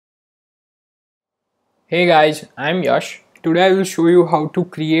Hey guys, I'm Yash. Today I will show you how to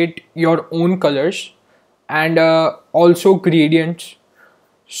create your own colors and also gradients.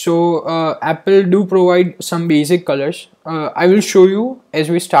 Apple do provide some basic colors. I will show you as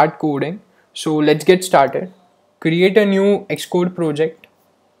we start coding. So let's get started. Create a new Xcode project,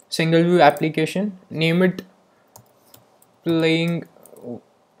 single view application. Name it playing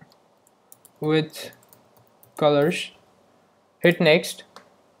with colors. Hit next.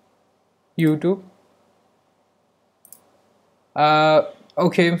 YouTube. I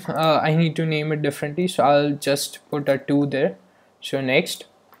need to name it differently, so I'll just put a 2 there. So next,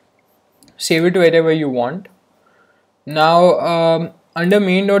 save it wherever you want. Now under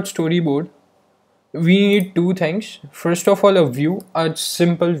main.storyboard, we need two things. First of all, a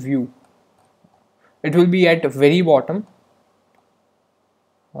simple view. It will be at very bottom.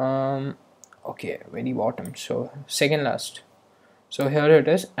 Very bottom, so second last. So here it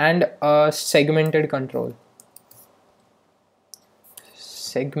is, and a segmented control.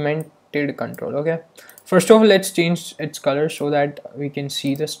 Okay, first of all, let's change its color so that we can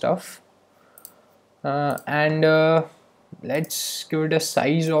see the stuff, let's give it a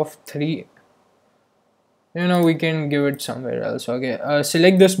size of 3. We can give it somewhere else. Okay,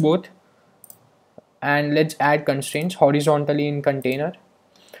 select this both and let's add constraints horizontally in container.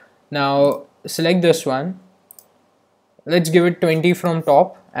 Now select this one, let's give it 20 from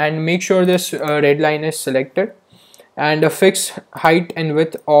top and make sure this red line is selected, and a fixed height and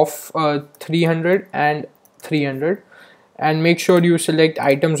width of 300 and 300, and make sure you select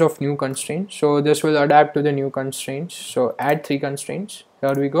items of new constraints, so this will adapt to the new constraints. So add 3 constraints.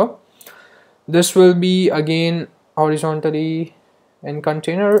 Here we go. This will be again horizontally in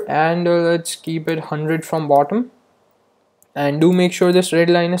container, and let's keep it 100 from bottom, and do make sure this red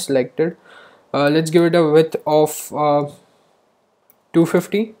line is selected. Let's give it a width of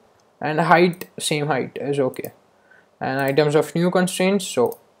 250 and height, same height is okay, and items of new constraints,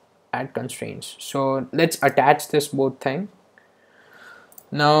 so add constraints. So let's attach this both thing.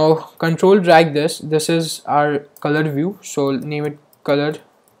 Now control drag this is our color view, so name it color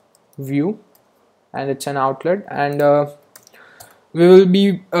view, and it's an outlet, and we will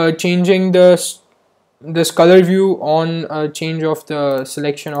be changing this color view on change of the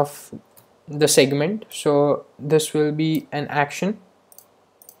selection of the segment. So this will be an action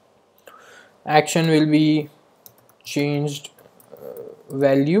will be changed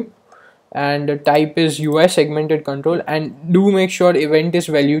value, and the type is UI segmented control, and do make sure event is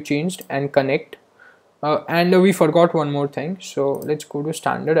value changed and connect. And we forgot one more thing, so let's go to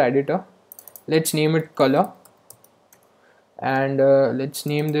standard editor. Let's name it color, and let's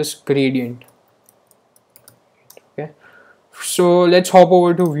name this gradient. Okay, so let's hop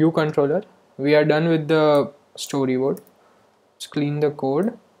over to view controller. We are done with the storyboard. Let's clean the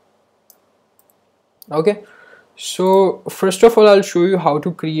code. Okay, so first of all, I'll show you how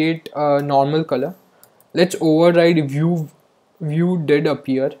to create a normal color. Let's override view did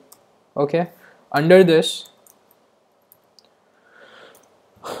appear. Okay, under this,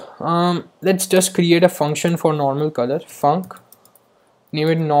 let's just create a function for normal color. Func, name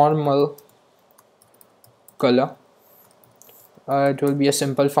it normal color. It will be a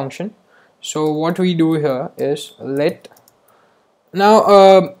simple function. So what we do here is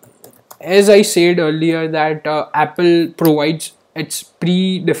as I said earlier that Apple provides its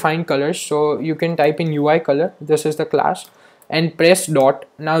predefined colors, so you can type in UIColor, this is the class, and press dot.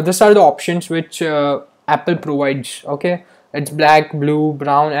 Now these are the options which Apple provides. Okay, it's black, blue,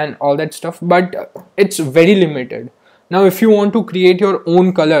 brown, and all that stuff, but it's very limited. Now if you want to create your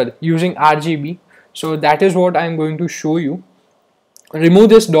own color using RGB, so that is what I'm going to show you. Remove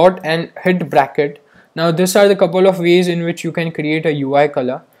this dot and hit bracket. Now these are the couple of ways in which you can create a UI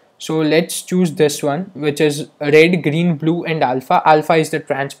color. So let's choose this one, which is red, green, blue, and alpha. Alpha is the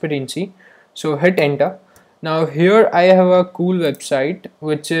transparency. So hit enter. Now here I have a cool website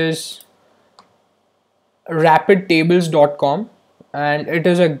which is rapidtables.com, and it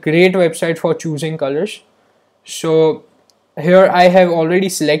is a great website for choosing colors. So here I have already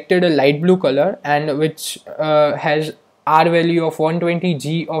selected a light blue color, and which has R value of 120,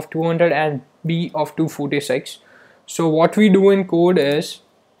 G of 200, and B of 246. So what we do in code is,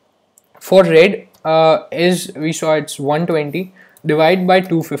 for red, is we saw it's 120 divided by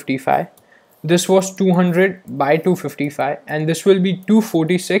 255. This was 200 by 255, and this will be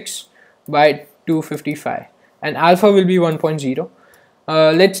 246 by 255, and alpha will be 1.0.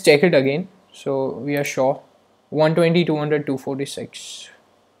 Let's check it again, so we are sure. 120, 200, 246.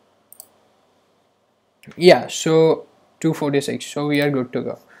 Yeah, so 246, so we are good to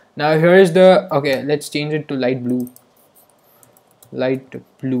go. Now here is the, okay, let's change it to light blue.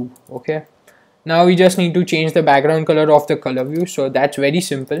 Okay, Now we just need to change the background color of the color view. So that's very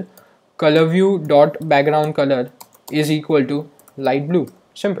simple. Color view dot background color is equal to light blue.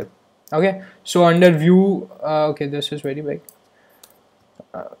 Simple. Okay, so under view, okay, this is very big.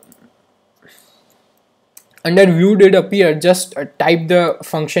 Under view did appear, just type the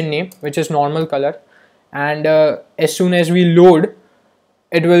function name, which is normal color, and as soon as we load,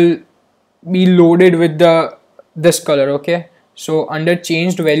 it will be loaded with this color. Okay, so under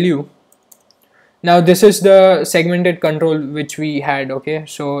changed value, now this is the segmented control which we had. Okay,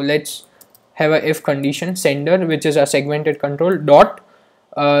 so let's have a if condition sender, which is a segmented control, dot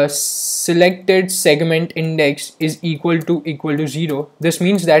selected segment index is equal to 0. This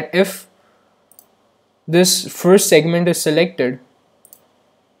means that if this first segment is selected,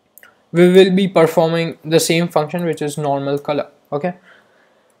 we will be performing the same function, which is normal color. Okay,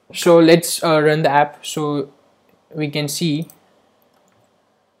 so let's run the app so we can see.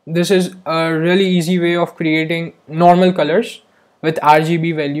 This is a really easy way of creating normal colors with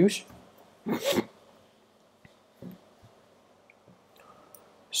RGB values.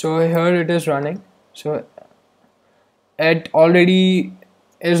 So here it is running. So it already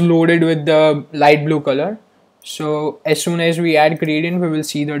is loaded with the light blue color. So as soon as we add gradient, we will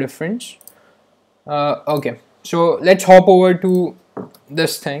see the difference. Okay, so let's hop over to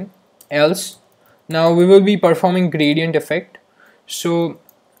this thing else. Now we will be performing gradient effect. So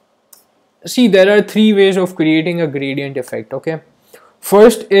see, there are three ways of creating a gradient effect. Okay,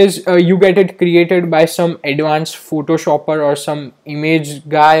 first is you get it created by some advanced photoshopper or some image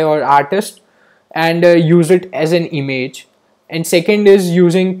guy or artist and use it as an image. And second is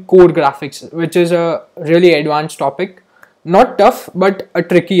using code graphics, which is a really advanced topic, not tough but a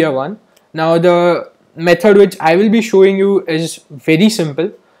trickier one. Now the method which I will be showing you is very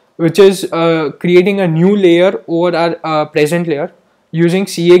simple, which is creating a new layer over our present layer using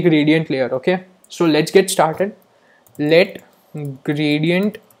CA gradient layer. Okay, so let's get started. Let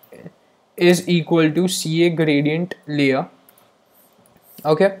gradient is equal to CA gradient layer.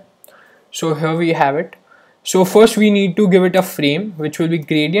 Okay, so here we have it. So first we need to give it a frame, which will be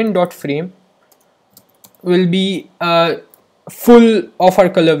gradient dot frame will be full of our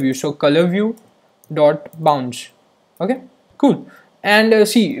color view. So color view dot bounds. Okay, cool. And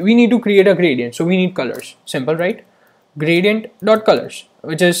see, we need to create a gradient, so we need colors. Simple, right? Gradient dot colors,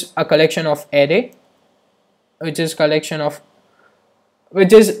 which is a collection of array, which is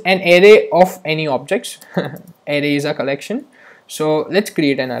an array of any objects. Array is a collection. So let's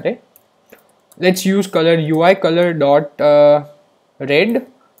create an array. Let's use color UIColor dot red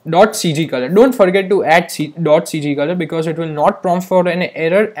dot CG color. Don't forget to add dot CG color because it will not prompt for an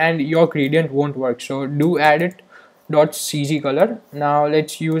error and your gradient won't work. So do add it dot CG color. Now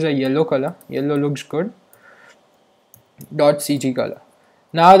let's use a yellow color. Yellow looks good. Dot CG color.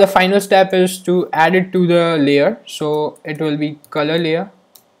 Now the final step is to add it to the layer. So it will be color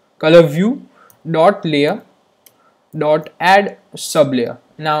view dot layer dot add sublayer.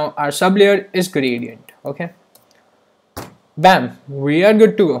 Now our sublayer is gradient. Okay, bam, we are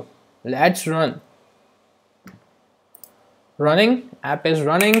good to go. Let's run. Running, app is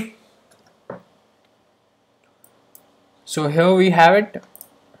running. So here we have it.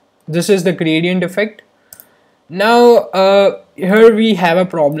 This is the gradient effect. Now here we have a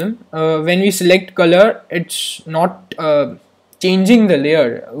problem. When we select color, it's not changing the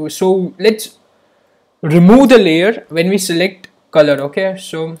layer. So let's remove the layer when we select color. Okay,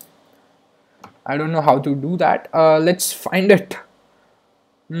 so I don't know how to do that. Let's find it.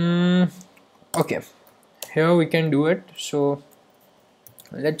 Okay, here we can do it. So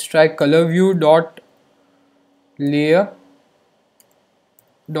let's try color view dot layer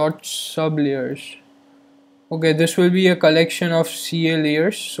dot sublayers. Okay, this will be a collection of CA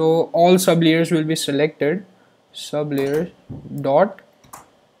layers, so all sublayers will be selected. Sublayers dot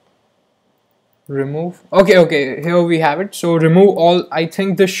remove. Okay, here we have it. So remove all. I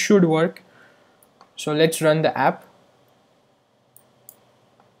think this should work. So let's run the app.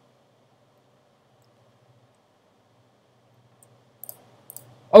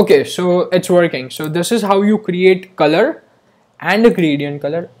 Okay, so it's working. So this is how you create color and a gradient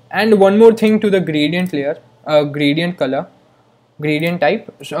color. And one more thing to the gradient layer, gradient color, gradient type.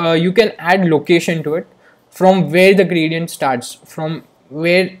 So, you can add location to it from where the gradient starts, from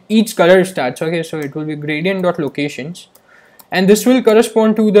where each color starts. Okay, so it will be gradient dot locations, and this will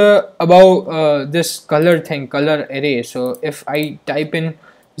correspond to the above this color thing, color array. So if I type in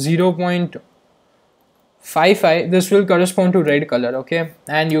 0.55, this will correspond to red color. Okay,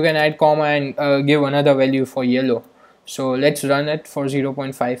 and you can add comma and give another value for yellow. So let's run it for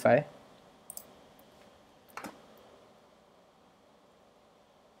 0.55.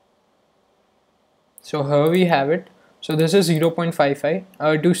 So here we have it. So this is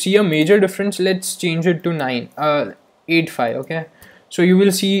 0.55. To see a major difference, let's change it to 85. Okay, so you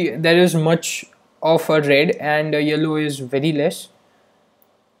will see there is much of a red and yellow is very less.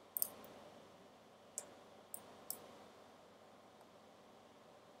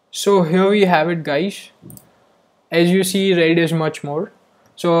 So here we have it, guys. As you see, red is much more.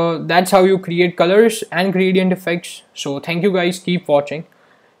 So that's how you create colors and gradient effects. So thank you guys, keep watching.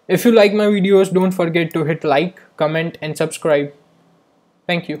 If you like my videos, don't forget to hit like, comment and subscribe.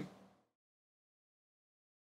 Thank you.